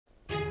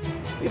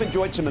We've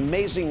enjoyed some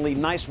amazingly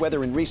nice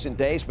weather in recent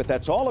days, but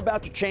that's all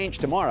about to change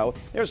tomorrow.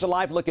 There's a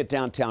live look at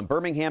downtown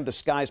Birmingham. The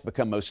skies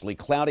become mostly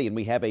cloudy, and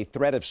we have a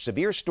threat of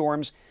severe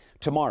storms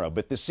tomorrow.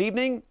 But this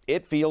evening,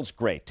 it feels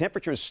great.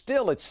 Temperatures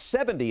still at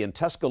 70 in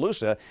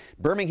Tuscaloosa,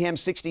 Birmingham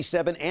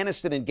 67,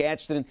 Anniston and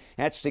Gadsden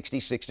at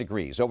 66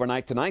 degrees.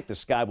 Overnight tonight, the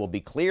sky will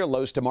be clear.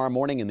 Lows tomorrow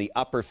morning in the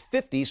upper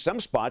 50s. Some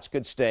spots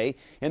could stay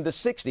in the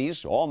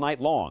 60s all night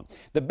long.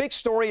 The big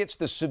story, it's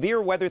the severe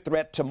weather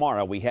threat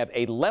tomorrow. We have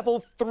a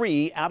level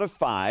 3 out of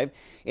 5.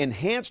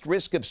 Enhanced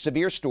risk of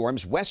severe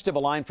storms west of a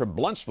line from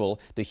Bluntsville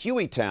to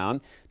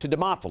Hueytown to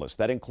Demopolis.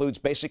 That includes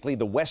basically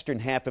the western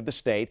half of the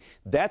state.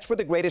 That's where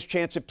the greatest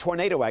chance of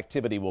tornado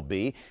activity will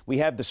be. We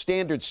have the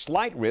standard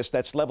slight risk.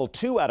 That's level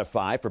 2 out of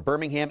 5 for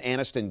Birmingham,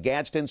 Anniston,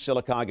 Gadsden,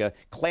 Sylacauga,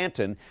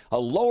 Clanton. A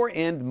lower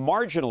end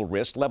marginal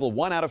risk, level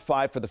 1 out of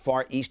 5 for the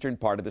far eastern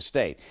part of the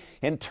state.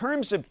 In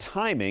terms of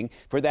timing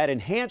for that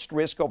enhanced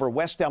risk over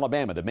West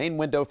Alabama, the main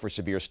window for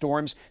severe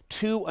storms,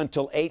 2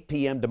 until 8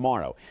 p.m.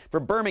 tomorrow. For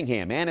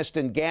Birmingham,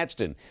 Anniston,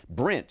 Gadsden,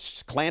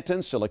 Brent, Clanton,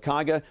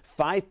 Sylacauga,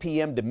 5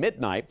 p.m. to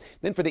midnight.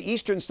 Then for the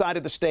eastern side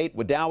of the state,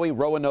 Wedowee,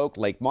 Roanoke,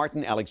 Lake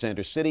Martin,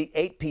 Alexander City,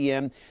 8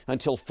 p.m.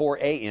 until 4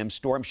 a.m.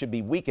 Storms should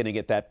be weakening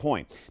at that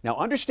point. Now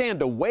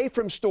understand, away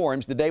from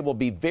storms, the day will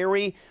be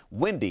very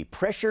windy,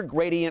 pressure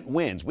gradient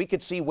winds. We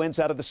could see winds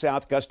out of the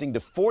south gusting to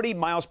 40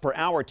 miles per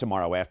hour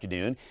tomorrow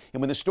afternoon.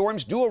 And when the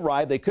storms do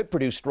arrive, they could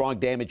produce strong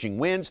damaging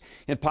winds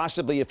and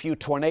possibly a few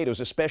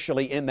tornadoes,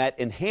 especially in that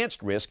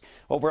enhanced risk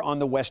over on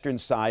the western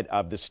side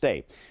of the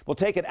state. We'll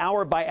take it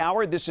hour by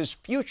hour. This is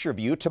Future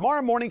View.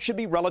 Tomorrow morning should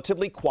be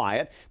relatively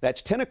quiet.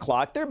 That's 10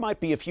 o'clock. There might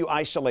be a few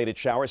isolated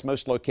showers,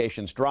 most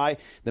locations dry.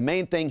 The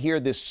main thing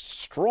here, this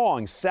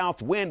strong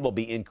south wind will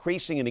be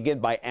increasing, and again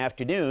by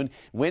afternoon,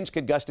 winds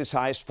could gust as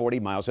high as 40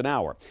 miles an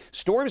hour.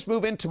 Storms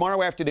move in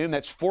tomorrow afternoon.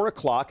 That's 4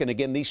 o'clock, and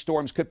again, these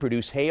storms could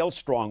produce hail,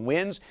 strong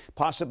winds,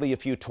 possibly a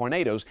few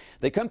tornadoes.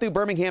 They come through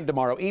Birmingham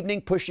tomorrow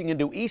evening, pushing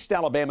into East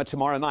Alabama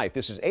tomorrow night.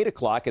 This is 8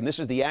 o'clock, and this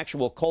is the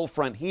actual cold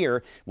front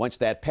here. Once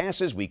that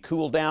passes, we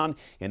cool down,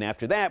 and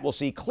after that, we'll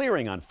see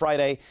clearing on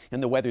Friday,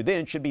 and the weather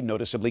then should be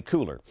noticeably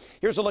cooler.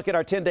 Here's a look at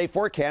our 10-day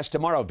forecast.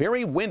 Tomorrow,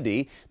 very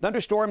windy.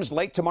 Thunderstorms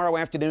late tomorrow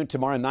afternoon,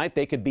 tomorrow night.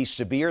 They could be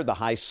severe. The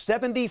high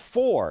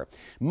 74.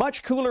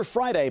 Much cooler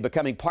Friday,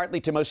 becoming partly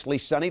to mostly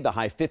sunny. The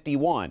high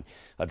 51.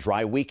 A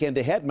dry weekend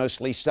ahead,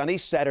 mostly sunny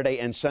Saturday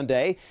and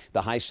Sunday.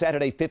 The high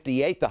Saturday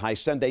 58. The high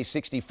Sunday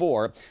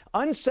 64.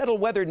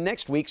 Unsettled weather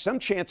next week. Some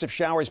chance of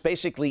showers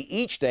basically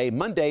each day,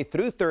 Monday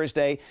through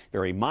Thursday.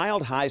 Very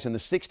mild, highs in the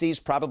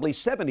 60s, probably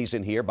 70s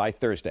in here by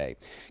Thursday.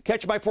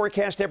 Catch my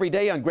forecast every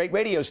day on great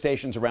radio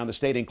stations around the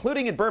state,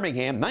 including in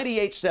Birmingham,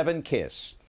 98.7 KISS.